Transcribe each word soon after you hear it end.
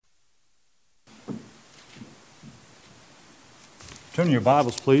Turn your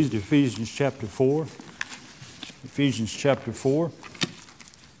Bibles, please, to Ephesians chapter 4. Ephesians chapter 4.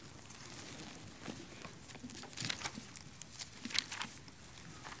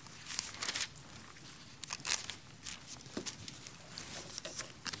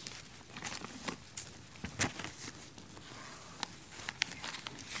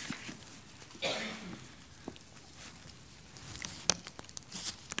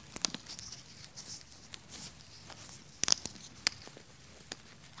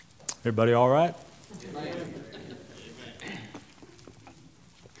 Everybody all right? Amen.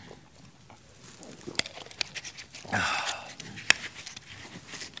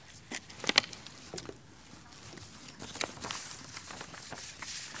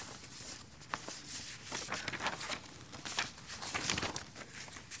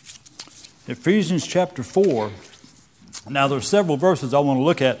 Ephesians chapter 4. Now, there are several verses I want to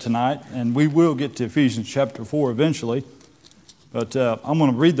look at tonight, and we will get to Ephesians chapter 4 eventually. But I'm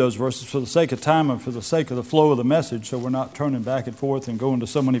going to read those verses for the sake of time and for the sake of the flow of the message, so we're not turning back and forth and going to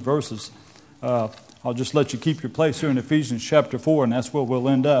so many verses. I'll just let you keep your place here in Ephesians chapter 4, and that's where we'll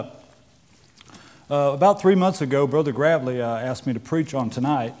end up. About 3 months ago, Brother Gravely asked me to preach on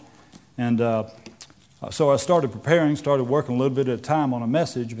tonight, and so I started preparing, started working a little bit at a time on a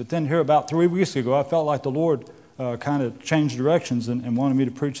message, but then here about 3 weeks ago, I felt like the Lord kind of changed directions and wanted me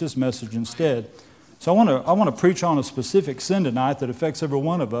to preach this message instead. So I want to preach on a specific sin tonight that affects every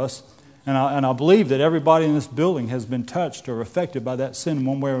one of us, and I believe that everybody in this building has been touched or affected by that sin in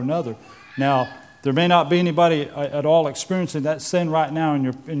one way or another. Now, there may not be anybody at all experiencing that sin right now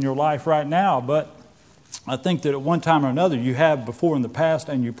in your life right now, but I think that at one time or another you have before in the past,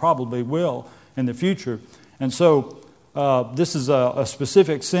 and you probably will in the future. And so this is a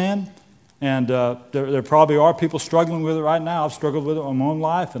specific sin. And there probably are people struggling with it right now. I've struggled with it in my own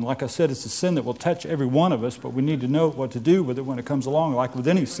life. And like I said, it's a sin that will touch every one of us, but we need to know what to do with it when it comes along, like with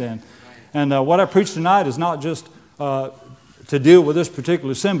any sin. And what I preach tonight is not just to deal with this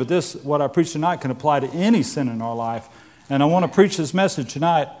particular sin, but what I preach tonight can apply to any sin in our life. And I want to preach this message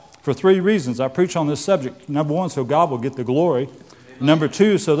tonight for 3 reasons. I preach on this subject. Number 1, so God will get the glory. Number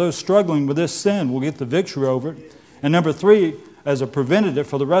 2, so those struggling with this sin will get the victory over it. And number 3, as a preventative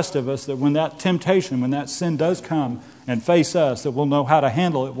for the rest of us, that when that temptation, when that sin does come and face us, that we'll know how to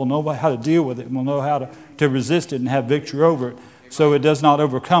handle it, we'll know how to deal with it, and we'll know how to resist it and have victory over it so it does not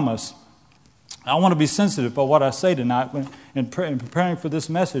overcome us. I want to be sensitive about what I say tonight. In preparing for this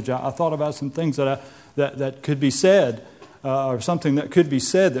message, I thought about some things that could be said, or something that could be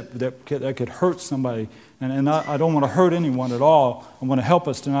said that could hurt somebody. And I don't want to hurt anyone at all. I want to help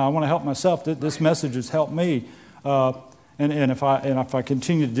us tonight. I want to help myself. This message has helped me. And if I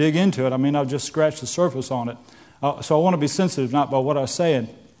continue to dig into it, I'll just scratch the surface on it. So I want to be sensitive, not by what I'm saying.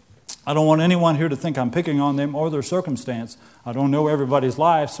 I don't want anyone here to think I'm picking on them or their circumstance. I don't know everybody's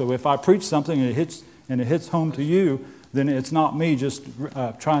life, so if I preach something and it hits home to you, then it's not me just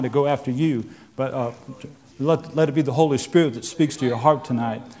trying to go after you. But let it be the Holy Spirit that speaks to your heart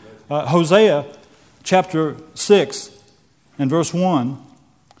tonight. Hosea chapter 6 and verse 1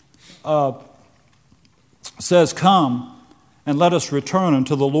 says, "Come, and let us return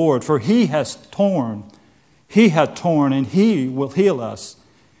unto the Lord, for He hath torn, and He will heal us.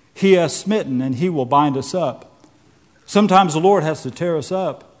 He hath smitten, and He will bind us up." Sometimes the Lord has to tear us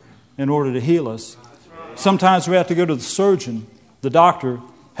up in order to heal us. Sometimes we have to go to the surgeon. The doctor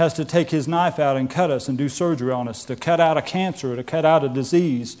has to take his knife out and cut us and do surgery on us, to cut out a cancer, or to cut out a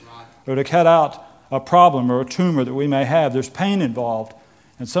disease, or to cut out a problem or a tumor that we may have. There's pain involved.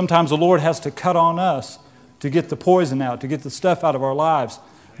 And sometimes the Lord has to cut on us to get the poison out, to get the stuff out of our lives.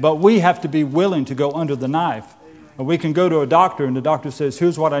 But we have to be willing to go under the knife. We can go to a doctor and the doctor says,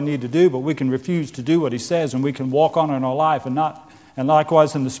 "Here's what I need to do," but we can refuse to do what he says, and we can walk on in our life. And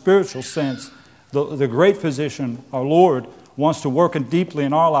likewise in the spiritual sense, the great physician, our Lord, wants to work deeply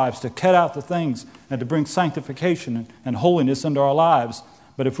in our lives to cut out the things and to bring sanctification and holiness into our lives.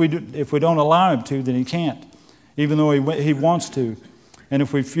 But if we don't allow Him to, then He can't, even though He wants to. And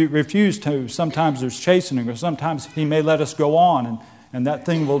if we refuse to, sometimes there's chastening, or sometimes He may let us go on, and that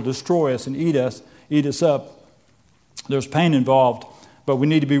thing will destroy us and eat us up. There's pain involved, but we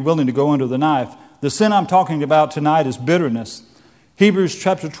need to be willing to go under the knife. The sin I'm talking about tonight is bitterness. Hebrews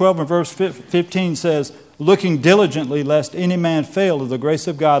chapter 12 and verse 15 says, "Looking diligently lest any man fail of the grace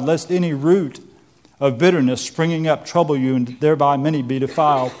of God, lest any root of bitterness springing up trouble you, and thereby many be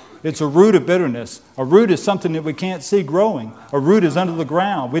defiled." It's a root of bitterness. A root is something that we can't see growing. A root is under the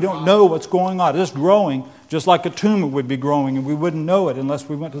ground. We don't know what's going on. It's growing just like a tumor would be growing, and we wouldn't know it unless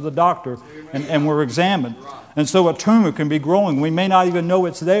we went to the doctor and were examined. And so a tumor can be growing. We may not even know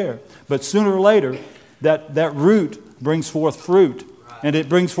it's there. But sooner or later, that root brings forth fruit, and it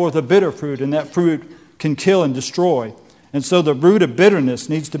brings forth a bitter fruit, and that fruit can kill and destroy. And so the root of bitterness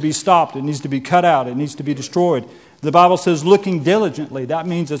needs to be stopped. It needs to be cut out. It needs to be destroyed. The Bible says looking diligently. That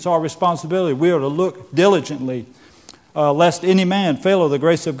means it's our responsibility. We are to look diligently, lest any man fail of the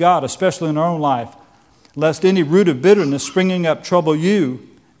grace of God, especially in our own life, lest any root of bitterness springing up trouble you,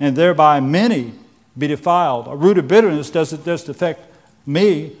 and thereby many be defiled. A root of bitterness doesn't just affect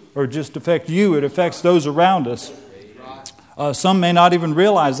me or just affect you. It affects those around us. Some may not even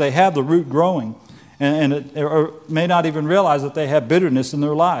realize they have the root growing, or may not even realize that they have bitterness in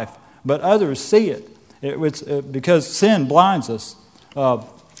their life. But others see it. It's because sin blinds us.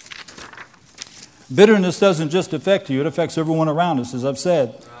 Bitterness doesn't just affect you, it affects everyone around us, as I've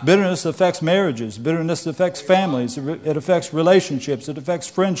said. Bitterness affects marriages. Bitterness affects families. It affects relationships. It affects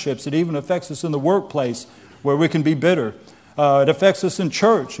friendships. It even affects us in the workplace where we can be bitter. It affects us in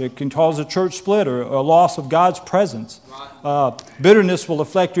church. It can cause a church split or a loss of God's presence. Bitterness will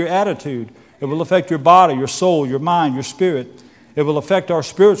affect your attitude. It will affect your body, your soul, your mind, your spirit. It will affect our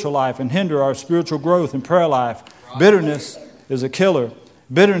spiritual life and hinder our spiritual growth and prayer life. Bitterness is a killer.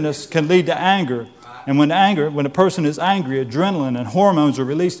 Bitterness can lead to anger. And when a person is angry, adrenaline and hormones are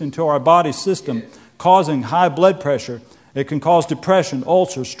released into our body system, causing high blood pressure. It can cause depression,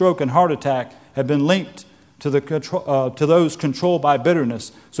 ulcer, stroke, and heart attack have been linked to those controlled by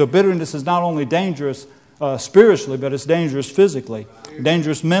bitterness. So bitterness is not only dangerous spiritually, but it's dangerous physically,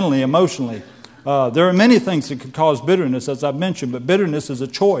 dangerous mentally, emotionally. There are many things that could cause bitterness, as I've mentioned, but bitterness is a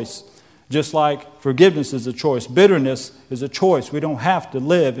choice, just like forgiveness is a choice. Bitterness is a choice. We don't have to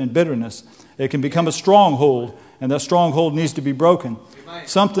live in bitterness. It can become a stronghold, and that stronghold needs to be broken.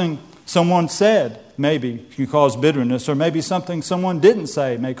 Something someone said maybe can cause bitterness, or maybe something someone didn't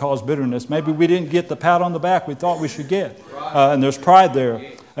say may cause bitterness. Maybe we didn't get the pat on the back we thought we should get, and there's pride there.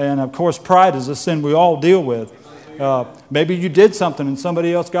 And of course, pride is a sin we all deal with. Maybe you did something and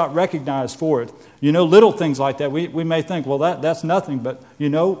somebody else got recognized for it. Little things like that. We may think, well, that's nothing, but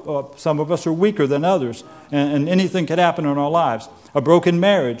some of us are weaker than others, and anything could happen in our lives. A broken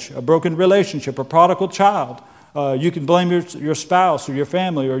marriage, a broken relationship, a prodigal child. You can blame your spouse or your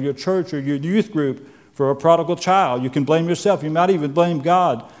family or your church or your youth group for a prodigal child. You can blame yourself. You might even blame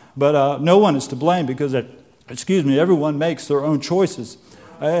God, but no one is to blame because, everyone makes their own choices.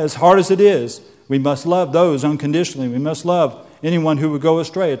 As hard as it is, we must love those unconditionally. We must love anyone who would go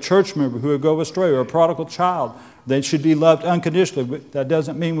astray, a church member who would go astray, or a prodigal child. They should be loved unconditionally. That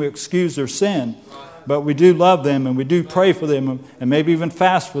doesn't mean we excuse their sin, but we do love them and we do pray for them and maybe even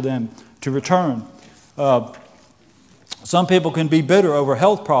fast for them to return. Some people can be bitter over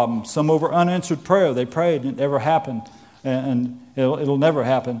health problems, some over unanswered prayer. They prayed and it never happened, and it'll never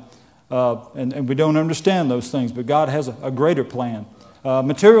happen. And we don't understand those things, but God has a greater plan.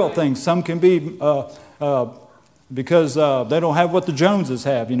 Material things, some can be because they don't have what the Joneses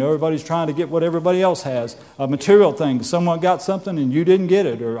have. Everybody's trying to get what everybody else has. Material things, someone got something and you didn't get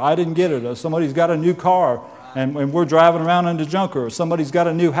it, or I didn't get it, or somebody's got a new car and we're driving around in the junker, or somebody's got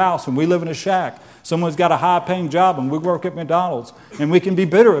a new house and we live in a shack. Someone's got a high-paying job and we work at McDonald's, and we can be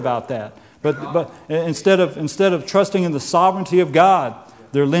bitter about that. But instead of trusting in the sovereignty of God,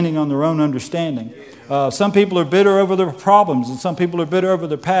 they're leaning on their own understanding. Some people are bitter over their problems, and some people are bitter over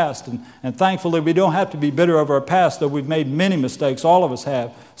their past. And thankfully, we don't have to be bitter over our past, though we've made many mistakes. All of us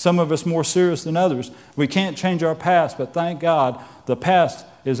have. Some of us more serious than others. We can't change our past, but thank God the past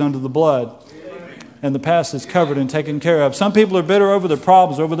is under the blood. And the past is covered and taken care of. Some people are bitter over their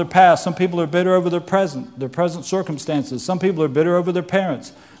problems, over their past. Some people are bitter over their present circumstances. Some people are bitter over their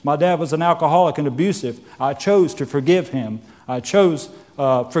parents. My dad was an alcoholic and abusive. I chose to forgive him. I chose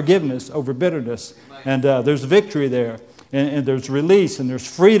forgiveness over bitterness. And there's victory there. And there's release and there's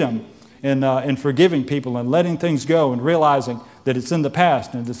freedom in forgiving people and letting things go and realizing that it's in the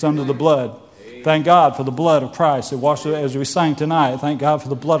past and it's under the blood. Thank God for the blood of Christ that washes, as we sang tonight. Thank God for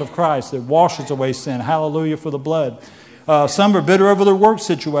the blood of Christ that washes away sin. Hallelujah for the blood. Some are bitter over their work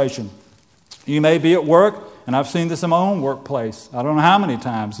situation. You may be at work, and I've seen this in my own workplace. I don't know how many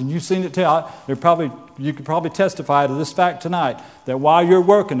times, and you've seen it too. You could probably testify to this fact tonight, that while you're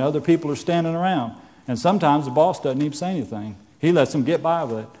working, other people are standing around. And sometimes the boss doesn't even say anything. He lets them get by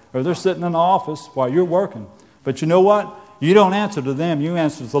with it. Or they're sitting in the office while you're working. But you know what? You don't answer to them. You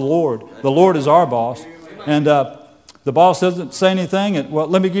answer to the Lord. The Lord is our boss. And the boss doesn't say anything. Well,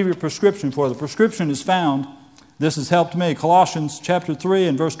 let me give you a prescription for it. The prescription is found. This has helped me. Colossians chapter 3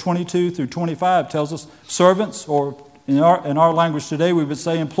 and verse 22 through 25 tells us servants, or in our language today we would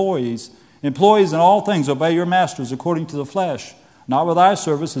say employees. Employees in all things obey your masters according to the flesh, not with eye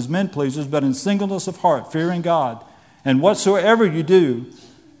service as men pleasers, but in singleness of heart, fearing God. And whatsoever you do,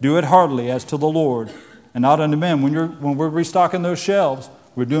 do it heartily as to the Lord, and not unto men. When we're restocking those shelves,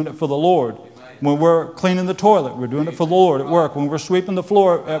 we're doing it for the Lord. When we're cleaning the toilet, we're doing it for the Lord at work. When we're sweeping the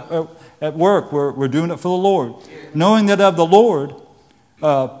floor at work, we're doing it for the Lord. Knowing that of the Lord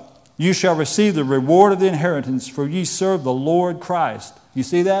you shall receive the reward of the inheritance, for ye serve the Lord Christ. You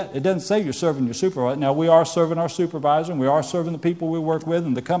see that? It doesn't say you're serving your supervisor. Now, we are serving our supervisor, and we are serving the people we work with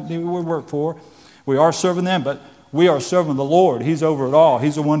and the company we work for. We are serving them, but we are serving the Lord. He's over it all.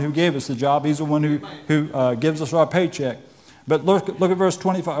 He's the one who gave us the job. He's the one who gives us our paycheck. But look at verse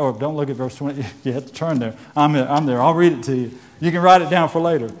 25. Oh, don't look at verse 20. You have to turn there. I'm there. I'll read it to you. You can write it down for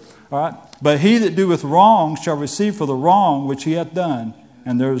later. All right? But he that doeth wrong shall receive for the wrong which he hath done,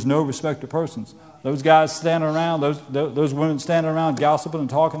 and there is no respect of persons. Those guys standing around, those women standing around gossiping and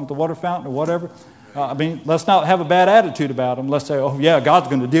talking at the water fountain or whatever. Let's not have a bad attitude about them. Let's say, oh yeah, God's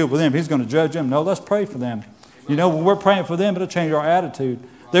going to deal with them. He's going to judge them. No, let's pray for them. You know, when we're praying for them, it'll change our attitude.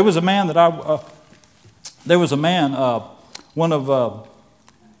 There was a man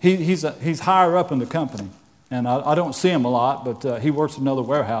he's higher up in the company, and I don't see him a lot, but he works in another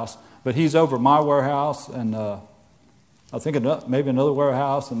warehouse. But he's over my warehouse, and I think maybe another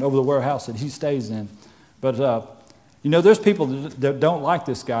warehouse, and over the warehouse that he stays in. But there's people that don't like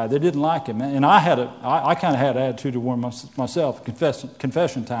this guy. They didn't like him, and I kind of had an attitude toward myself.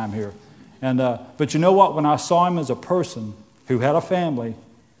 Confession time here, but you know what? When I saw him as a person who had a family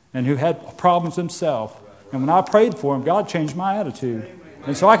and who had problems himself, and when I prayed for him, God changed my attitude.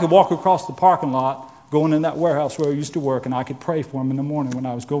 And so I could walk across the parking lot going in that warehouse where I used to work, and I could pray for him in the morning when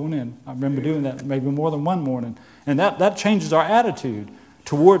I was going in. I remember doing that maybe more than one morning. And that changes our attitude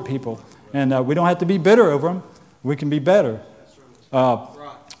toward people. And we don't have to be bitter over them. We can be better.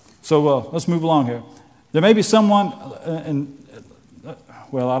 So let's move along here. There may be someone, I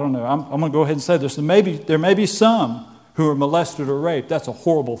don't know. I'm going to go ahead and say this. There may be some who are molested or raped. That's a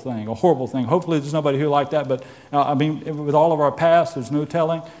horrible thing, Hopefully there's nobody here like that, but with all of our past, there's no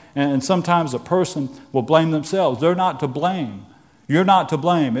telling. And sometimes a person will blame themselves. They're not to blame. You're not to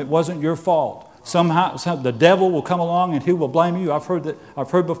blame. It wasn't your fault. Somehow the devil will come along and he will blame you. I've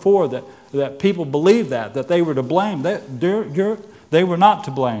heard before that people believe that they were to blame. They were not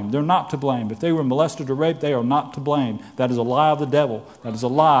to blame. They're not to blame. If they were molested or raped, they are not to blame. That is a lie of the devil. That is a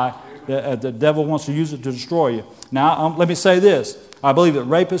lie. The devil wants to use it to destroy you. Now, let me say this. I believe that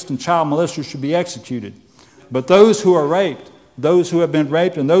rapists and child molesters should be executed. But those who are raped, those who have been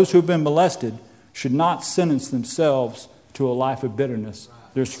raped, and those who have been molested should not sentence themselves to a life of bitterness.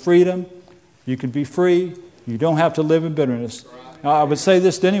 There's freedom. You can be free. You don't have to live in bitterness. Now, I would say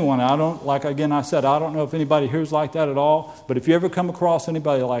this to anyone. I don't know if anybody here is like that at all. But if you ever come across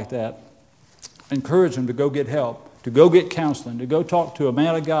anybody like that, encourage them to go get help. To go get counseling, to go talk to a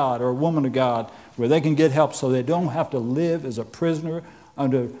man of God or a woman of God where they can get help so they don't have to live as a prisoner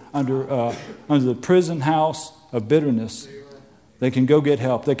under the prison house of bitterness. They can go get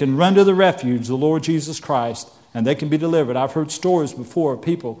help. They can run to the refuge, the Lord Jesus Christ, and they can be delivered. I've heard stories before of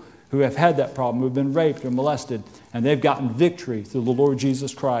people who have had that problem, who have been raped or molested, and they've gotten victory through the Lord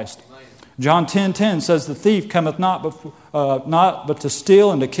Jesus Christ. John 10:10 says, the thief cometh not but to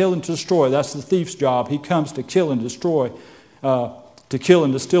steal and to kill and to destroy. That's the thief's job. He comes to kill and destroy, to kill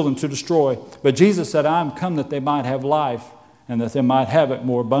and to steal and to destroy. But Jesus said, I am come that they might have life and that they might have it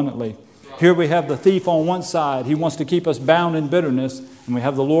more abundantly. Here we have the thief on one side. He wants to keep us bound in bitterness. And we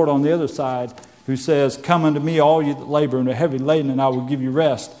have the Lord on the other side who says, come unto me, all you that labor and are heavy laden, and I will give you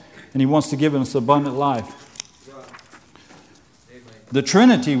rest. And he wants to give us abundant life. The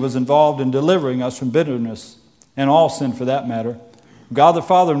Trinity was involved in delivering us from bitterness and all sin for that matter. God the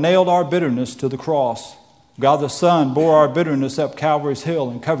Father nailed our bitterness to the cross. God the Son bore our bitterness up Calvary's hill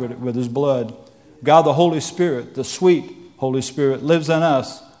and covered it with His blood. God the Holy Spirit, the sweet Holy Spirit, lives in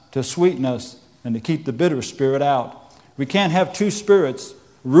us to sweeten us and to keep the bitter spirit out. We can't have two spirits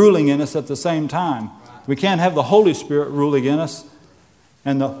ruling in us at the same time. We can't have the Holy Spirit ruling in us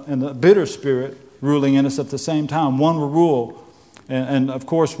and the bitter spirit ruling in us at the same time. One will rule. And of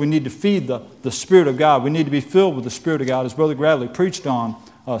course, we need to feed the Spirit of God. We need to be filled with the Spirit of God, as Brother Bradley preached on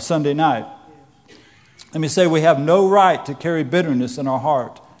Sunday night. Let me say, we have no right to carry bitterness in our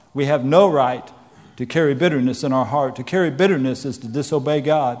heart. We have no right to carry bitterness in our heart. To carry bitterness is to disobey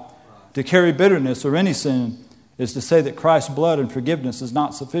God. To carry bitterness or any sin is to say that Christ's blood and forgiveness is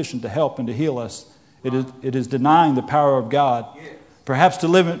not sufficient to help and to heal us. It is denying the power of God. Perhaps to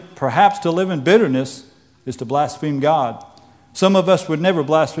live in bitterness is to blaspheme God. Some of us would never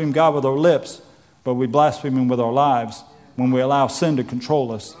blaspheme God with our lips, but we blaspheme Him with our lives when we allow sin to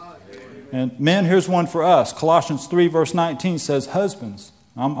control us. And men, here's one for us. Colossians 3 verse 19 says, husbands,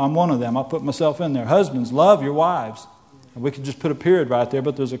 I'm one of them. I put myself in there. Husbands, love your wives. And we could just put a period right there,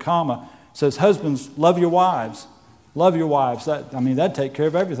 but there's a comma. It says, husbands, love your wives. Love your wives. That'd take care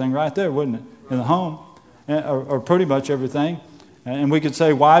of everything right there, wouldn't it? In the home, or pretty much everything. And we could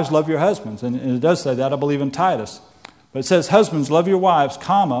say, wives, love your husbands. And it does say that, I believe, in Titus. But it says, husbands, love your wives,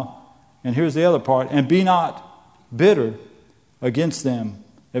 comma, and here's the other part, and be not bitter against them.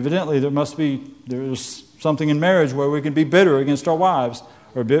 Evidently, there's something in marriage where we can be bitter against our wives,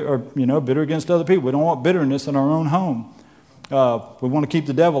 or bitter against other people. We don't want bitterness in our own home. We want to keep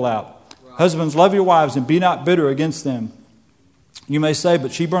the devil out. Right. Husbands, love your wives and be not bitter against them. You may say,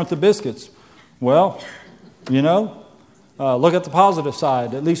 but she burnt the biscuits. Well, look at the positive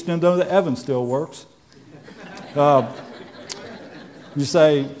side. At least you know the oven still works. You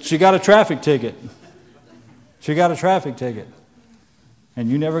say, she got a traffic ticket. She got a traffic ticket. And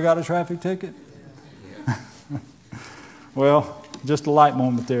you never got a traffic ticket? Well, just a light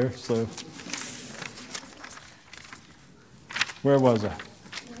moment there. So, where was I?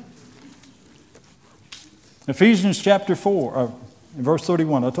 Ephesians chapter 4, verse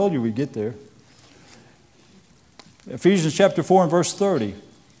 31. I told you we'd get there. Ephesians chapter 4 and verse 30.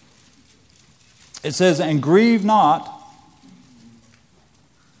 It says, and grieve not.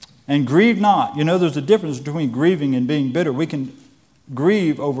 And grieve not. There's a difference between grieving and being bitter. We can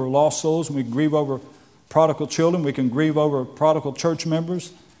grieve over lost souls, and we can grieve over prodigal children. We can grieve over prodigal church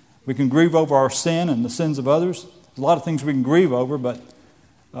members. We can grieve over our sin and the sins of others. There's a lot of things we can grieve over, but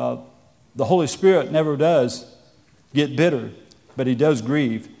the Holy Spirit never does get bitter, but He does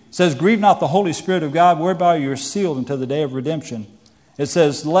grieve. It says, grieve not the Holy Spirit of God, whereby you are sealed until the day of redemption. It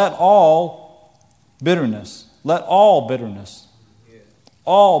says, let all bitterness.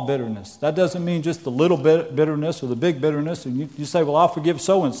 All bitterness. That doesn't mean just the little bit bitterness or the big bitterness. And you say, well, I'll forgive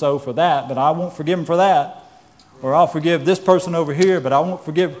so-and-so for that, but I won't forgive him for that. Or I'll forgive this person over here, but I won't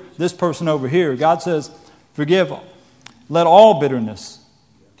forgive this person over here. God says, forgive. Let all bitterness.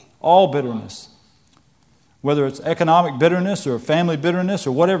 Whether it's economic bitterness or family bitterness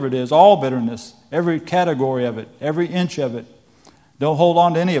or whatever it is, all bitterness, every category of it, every inch of it. Don't hold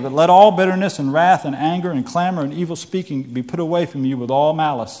on to any of it. Let all bitterness and wrath and anger and clamor and evil speaking be put away from you with all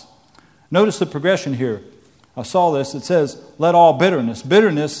malice. Notice the progression here. I saw this. It says, let all bitterness.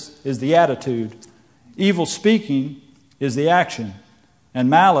 Bitterness is the attitude. Evil speaking is the action.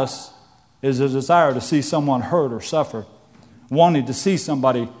 And malice is a desire to see someone hurt or suffer. Wanting to see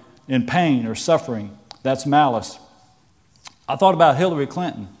somebody in pain or suffering. That's malice. I thought about Hillary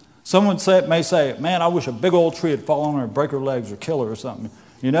Clinton. Someone may say, man, I wish a big old tree had fallen on her and break her legs or kill her or something.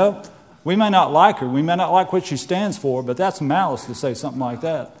 We may not like her. We may not like what she stands for, but that's malice to say something like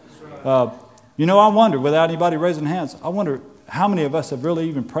that. I wonder, without anybody raising hands, I wonder how many of us have really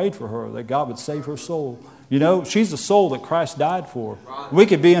even prayed for her, that God would save her soul. She's the soul that Christ died for. We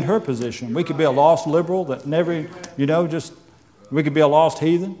could be in her position. We could be a lost liberal that never, we could be a lost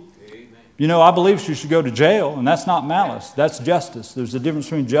heathen. I believe she should go to jail, and that's not malice. That's justice. There's a difference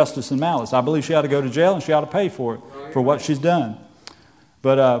between justice and malice. I believe she ought to go to jail, and she ought to pay for it, for what she's done.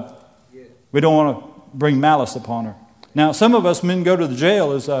 But we don't want to bring malice upon her. Now, some of us men go to the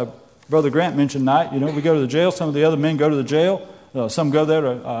jail, as Brother Grant mentioned tonight. We go to the jail. Some of the other men go to the jail. Some go there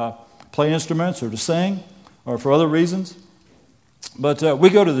to play instruments or to sing or for other reasons. But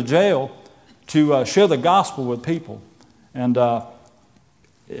we go to the jail to share the gospel with people. And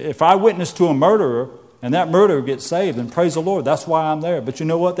if I witness to a murderer and that murderer gets saved, then praise the Lord, that's why I'm there. But you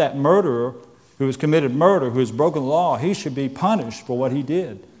know what? That murderer who has committed murder, who has broken the law, he should be punished for what he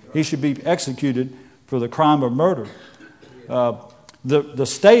did. He should be executed for the crime of murder. The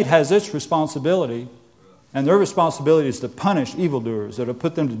state has its responsibility, and their responsibility is to punish evildoers, or to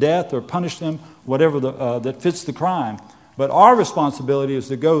put them to death or punish them, whatever that fits the crime. But our responsibility is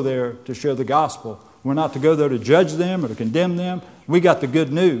to go there to share the gospel. We're not to go there to judge them or to condemn them. We got the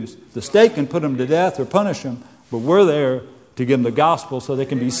good news. The state can put them to death or punish them, but we're there to give them the gospel so they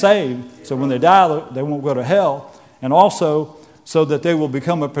can be saved. So when they die, they won't go to hell, and also so that they will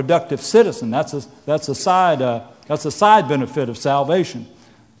become a productive citizen. That's a side benefit of salvation,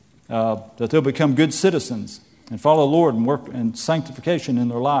 that they'll become good citizens and follow the Lord and work in sanctification in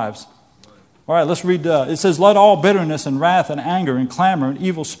their lives. All right, let's read. It says, let all bitterness and wrath and anger and clamor and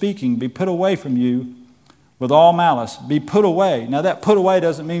evil speaking be put away from you with all malice. Be put away. Now that put away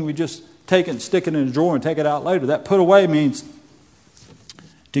doesn't mean we just take it and stick it in a drawer and take it out later. That put away means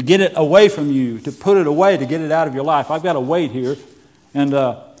to get it away from you, to put it away, to get it out of your life. I've got a weight here, and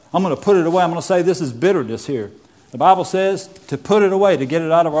I'm going to put it away. I'm going to say this is bitterness here. The Bible says to put it away, to get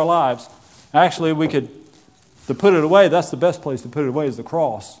it out of our lives. Actually, to put it away, that's the best place to put it away is the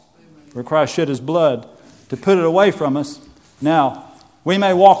cross, where Christ shed His blood to put it away from us. Now, we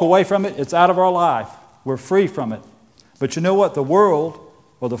may walk away from it. It's out of our life. We're free from it. But you know what? The world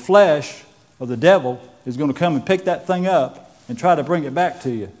or the flesh or the devil is going to come and pick that thing up and try to bring it back to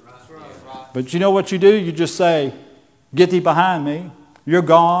you. But you know what you do? You just say, "Get thee behind me. You're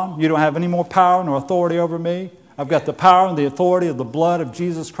gone. You don't have any more power nor authority over me. I've got the power and the authority of the blood of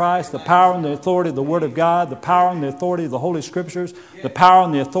Jesus Christ, the power and the authority of the Word of God, the power and the authority of the Holy Scriptures, the power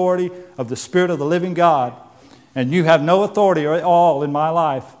and the authority of the Spirit of the living God. And you have no authority at all in my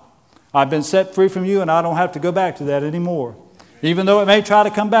life. I've been set free from you, and I don't have to go back to that anymore." Even though it may try to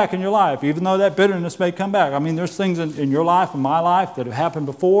come back in your life, even though that bitterness may come back. I mean, there's things in your life and my life that have happened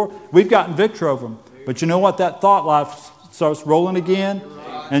before. We've gotten victory over them. But you know what? That thought life starts rolling again.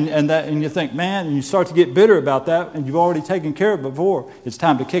 And you think, man, and you start to get bitter about that, and you've already taken care of it before. It's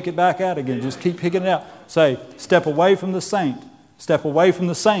time to kick it back out again. Just keep kicking it out. Say, step away from the saint. Step away from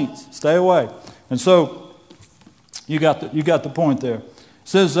the saints. Stay away. And so, you got the point there. It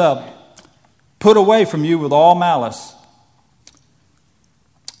says, put away from you with all malice.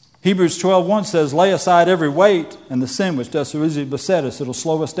 Hebrews 12:1 says, lay aside every weight and the sin which does so easily beset us. It'll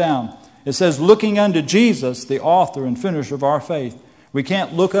slow us down. It says, looking unto Jesus, the author and finisher of our faith. We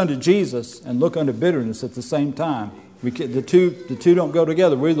can't look unto Jesus and look unto bitterness at the same time. The two don't go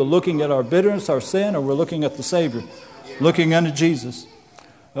together. We're either looking at our bitterness, our sin, or we're looking at the Savior. Looking unto Jesus.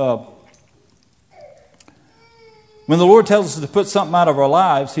 When the Lord tells us to put something out of our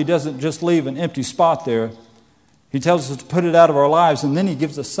lives, He doesn't just leave an empty spot there. He tells us to put it out of our lives, and then He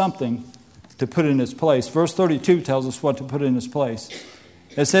gives us something to put in its place. Verse 32 tells us what to put in its place.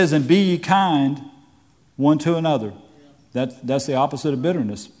 It says, and be ye kind one to another. That's the opposite of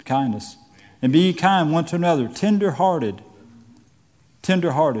bitterness, kindness. And be ye kind one to another, tender-hearted.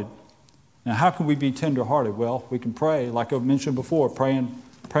 Tender-hearted. Now, how can we be tender-hearted? Well, we can pray, like I mentioned before, praying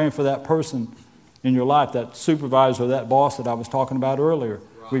for that person in your life, that supervisor or that boss that I was talking about earlier.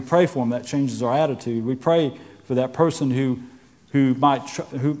 We pray for them. That changes our attitude. We pray for that person who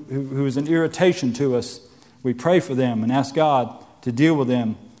is an irritation to us. We pray for them and ask God to deal with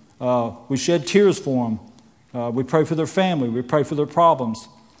them. We shed tears for them. We pray for their family. We pray for their problems.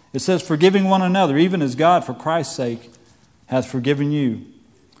 It says, forgiving one another, even as God, for Christ's sake, hath forgiven you.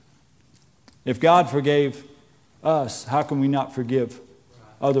 If God forgave us, how can we not forgive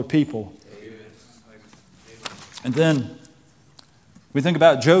other people? And then we think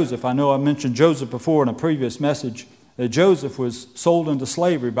about Joseph. I know I mentioned Joseph before in a previous message. That Joseph was sold into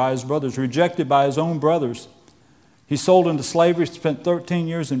slavery by his brothers, rejected by his own brothers. He sold into slavery, spent 13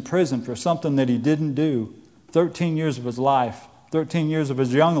 years in prison for something that he didn't do. 13 years of his life, 13 years of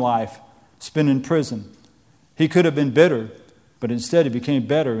his young life spent in prison. He could have been bitter, but instead he became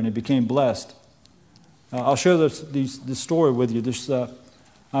better and he became blessed. I'll share this story with you.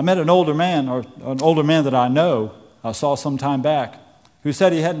 I met an older man that I know, I saw some time back, who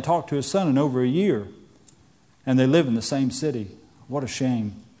said he hadn't talked to his son in over a year, and they live in the same city. What a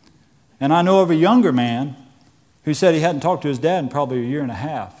shame. And I know of a younger man who said he hadn't talked to his dad in probably a year and a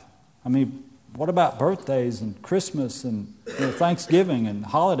half. I mean, what about birthdays and Christmas and Thanksgiving and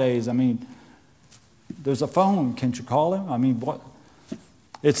holidays? I mean, there's a phone. Can't you call him? I mean, what?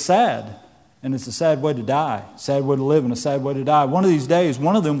 It's sad, and it's a sad way to die. Sad way to live and a sad way to die. One of these days,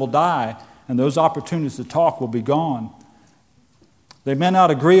 one of them will die, and those opportunities to talk will be gone. They may not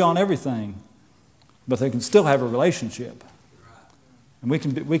agree on everything, but they can still have a relationship. And we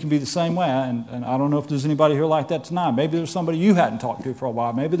can be the same way. And I don't know if there's anybody here like that tonight. Maybe there's somebody you hadn't talked to for a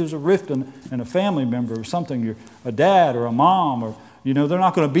while. Maybe there's a rift in a family member or something. You're a dad or a mom, or they're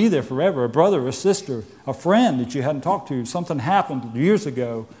not going to be there forever. A brother or a sister, a friend that you hadn't talked to. Something happened years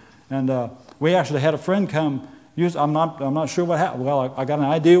ago, and we actually had a friend come. I'm not sure what happened. Well, I got an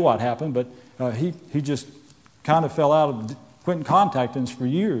idea what happened, but he just kind of fell out of quitting contacting us for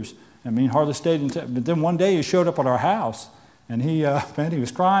years. I mean, hardly stayed in touch. But then one day he showed up at our house. And he was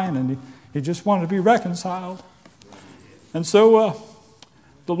crying, and he just wanted to be reconciled. And so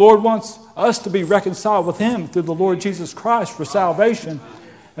the Lord wants us to be reconciled with Him through the Lord Jesus Christ for salvation.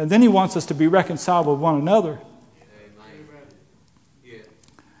 And then He wants us to be reconciled with one another.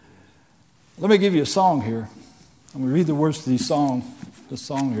 Let me give you a song here. I'm going to read the words to this song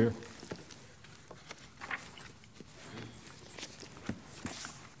here.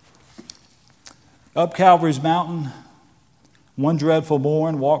 Up Calvary's mountain, one dreadful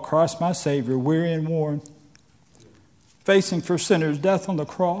morn, walked Christ my Savior, weary and worn, facing for sinners death on the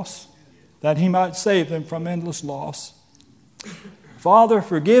cross, that He might save them from endless loss. Father,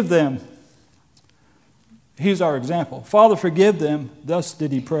 forgive them. He's our example. Father, forgive them. Thus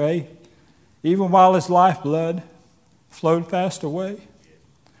did He pray, even while His lifeblood flowed fast away.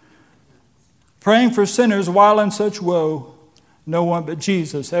 Praying for sinners while in such woe, no one but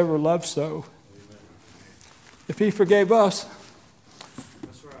Jesus ever loved so. If He forgave us,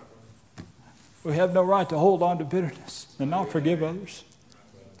 We have no right to hold on to bitterness and not forgive others.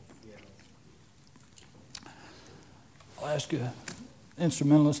 I'll ask you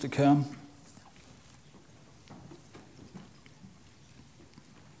instrumentalist to come.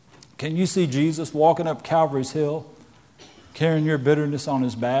 Can you see Jesus walking up Calvary's Hill, carrying your bitterness on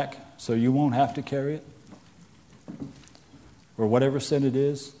his back so you won't have to carry it? Or whatever sin it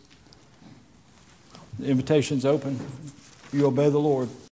is? The invitation's open. You obey the Lord.